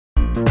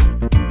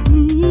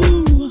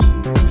Ooh,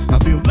 I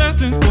feel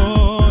blessed and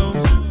spoiled.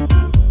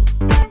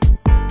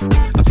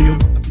 I feel,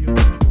 I feel,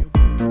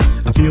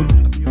 I feel,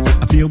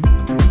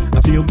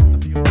 I feel,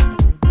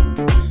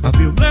 I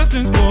feel blessed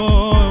and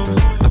spoiled.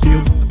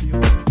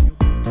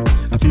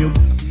 I feel.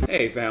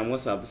 Hey fam,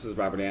 what's up? This is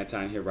Robert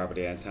Anton here,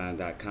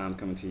 robertanton.com,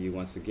 coming to you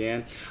once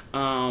again.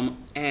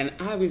 And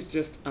I was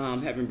just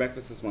having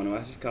breakfast this morning.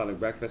 Well, I should call it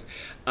breakfast.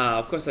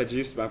 Of course, I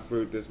juiced my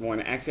fruit this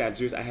morning.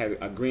 Actually, I had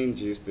a green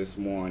juice this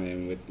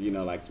morning with,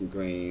 like some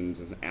greens,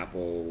 and some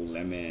apple,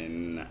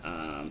 lemon,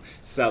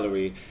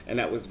 celery, and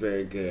that was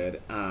very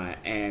good.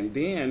 And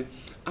then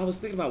I was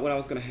thinking about what I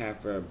was going to have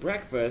for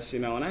breakfast,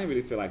 and I didn't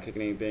really feel like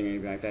cooking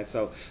anything like that.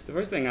 So the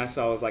first thing I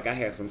saw was I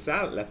had some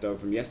salad left over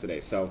from yesterday.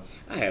 So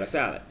I had a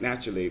salad,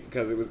 naturally,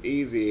 because it was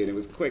easy and it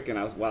was quick, and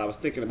while I was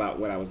thinking about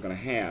what I was going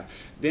to have.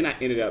 Then I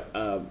ended up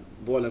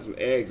boiling some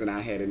eggs, and I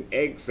had an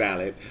egg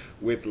salad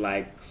with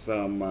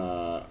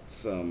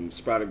some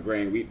sprouted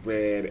grain wheat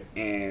bread,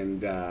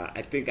 and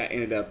I think I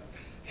ended up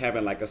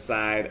having a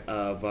side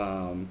of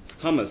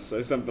hummus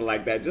or something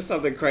like that. Just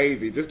something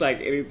crazy, just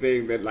like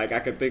anything that I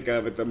could think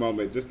of at the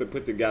moment, just to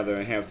put together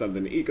and have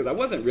something to eat, because I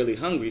wasn't really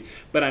hungry,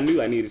 but I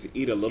knew I needed to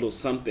eat a little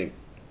something.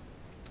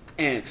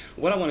 And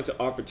what I wanted to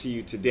offer to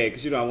you today,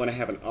 because I want to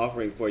have an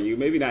offering for you,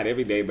 maybe not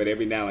every day, but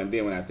every now and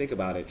then when I think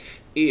about it,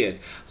 is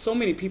so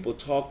many people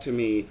talk to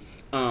me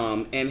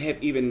and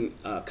have even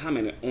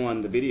commented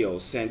on the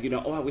videos saying,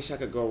 oh, I wish I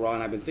could go raw,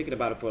 and I've been thinking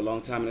about it for a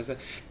long time.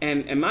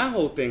 And my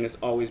whole thing has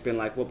always been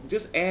well,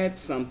 just add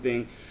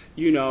something,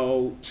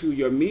 to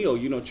your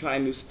meal, try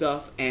new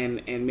stuff,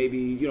 and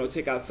maybe,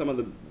 take out some of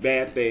the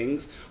bad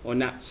things or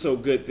not so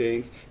good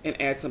things and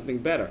add something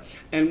better.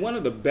 And one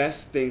of the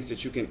best things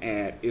that you can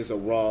add is a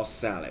raw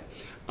salad.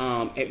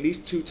 At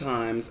least 2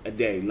 times a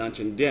day, lunch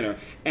and dinner.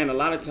 And a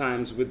lot of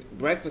times with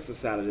breakfast, a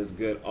salad is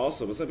good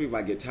also. But some people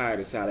might get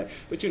tired of salad.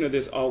 But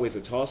there's always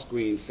a tossed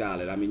green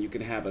salad. I mean, you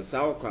can have a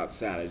sauerkraut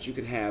salad. You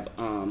can have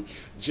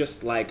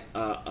just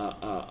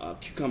a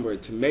cucumber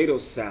and tomato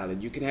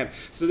salad. You can have,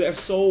 so there are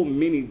so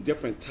many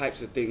different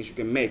types of things you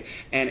can make.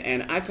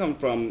 And I come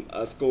from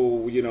a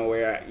school,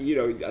 where,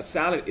 a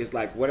salad is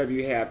like whatever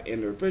you have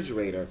in the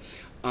refrigerator.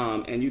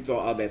 And you throw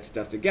all that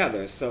stuff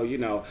together. So,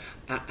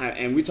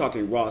 and we're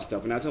talking raw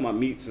stuff. We're not talking about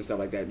meats and stuff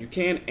like that. You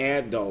can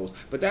add those,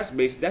 but that's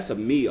a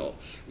meal.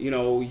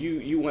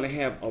 You want to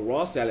have a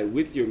raw salad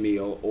with your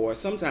meal, or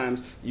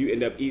sometimes you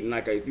end up eating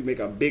if you make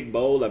a big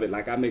bowl of it,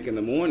 like I make in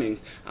the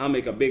mornings, I'll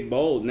make a big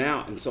bowl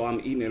now, and so I'm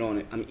eating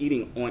on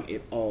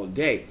it all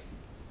day.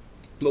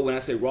 But when I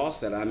say raw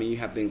salad, I mean you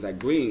have things like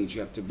greens, you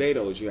have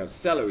tomatoes, you have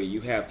celery,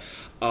 you have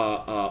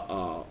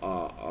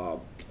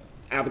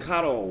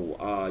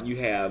avocado, you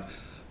have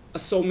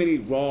so many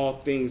raw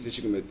things that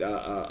you can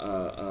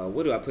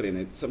what do I put in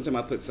it? Sometimes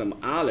I put some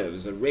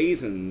olives or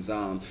raisins.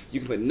 You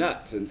can put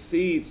nuts and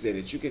seeds in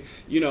it. You can,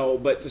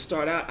 but to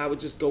start out, I would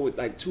just go with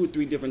 2 or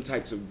 3 different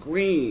types of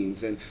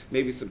greens and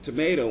maybe some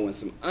tomato and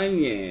some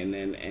onion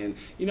and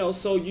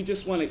so you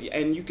just want to,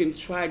 and you can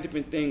try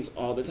different things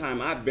all the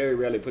time. I very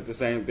rarely put the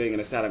same thing in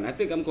a salad. And I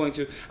think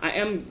I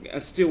am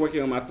still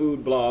working on my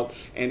food blog,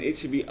 and it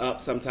should be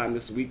up sometime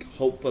this week,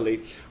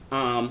 hopefully.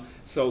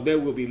 So there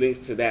will be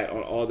links to that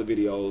on all the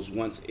videos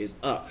once it's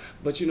up.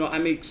 But I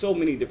make so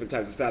many different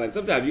types of salad.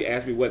 Sometimes you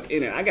ask me what's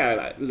in it. I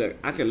gotta look.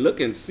 I can look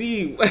and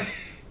see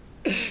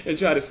and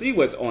try to see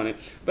what's on it.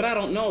 But I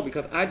don't know,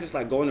 because I just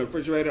go in the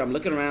refrigerator. I'm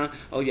looking around.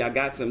 Oh yeah, I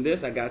got some of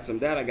this. I got some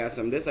of that. I got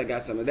some of this. I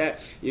got some of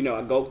that.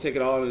 I go take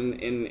it all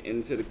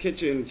into the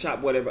kitchen,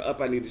 chop whatever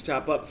up I need to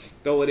chop up,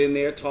 throw it in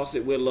there, toss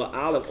it with a little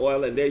olive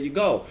oil, and there you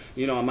go.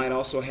 I might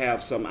also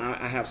have some.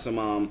 I have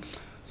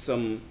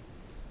some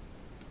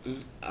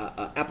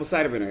apple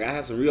cider vinegar. I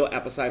have some real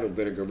apple cider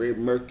vinegar, very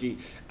murky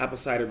apple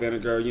cider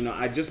vinegar.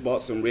 I just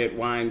bought some red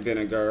wine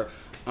vinegar,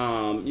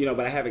 but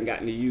I haven't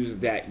gotten to use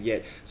that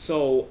yet.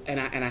 So,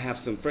 and I have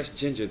some fresh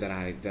ginger that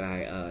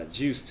I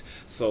juiced.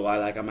 So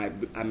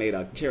I made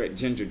a carrot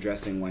ginger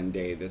dressing one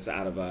day that's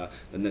out of the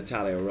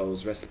Natalia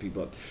Rose recipe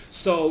book.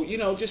 So,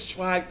 just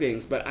try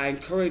things. But I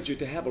encourage you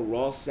to have a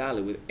raw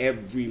salad with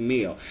every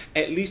meal,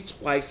 at least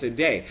twice a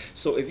day.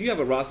 So if you have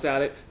a raw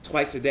salad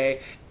twice a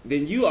day,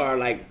 then you are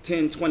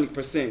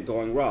 10-20%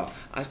 going raw.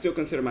 I still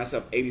consider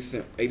myself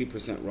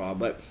 80% raw,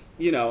 but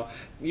you are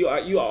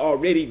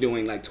already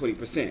doing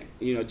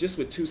 20%, just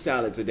with 2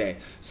 salads a day.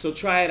 So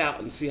try it out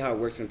and see how it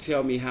works, and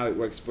tell me how it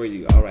works for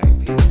you. All right,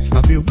 peace.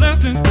 I feel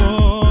blessed and spoiled.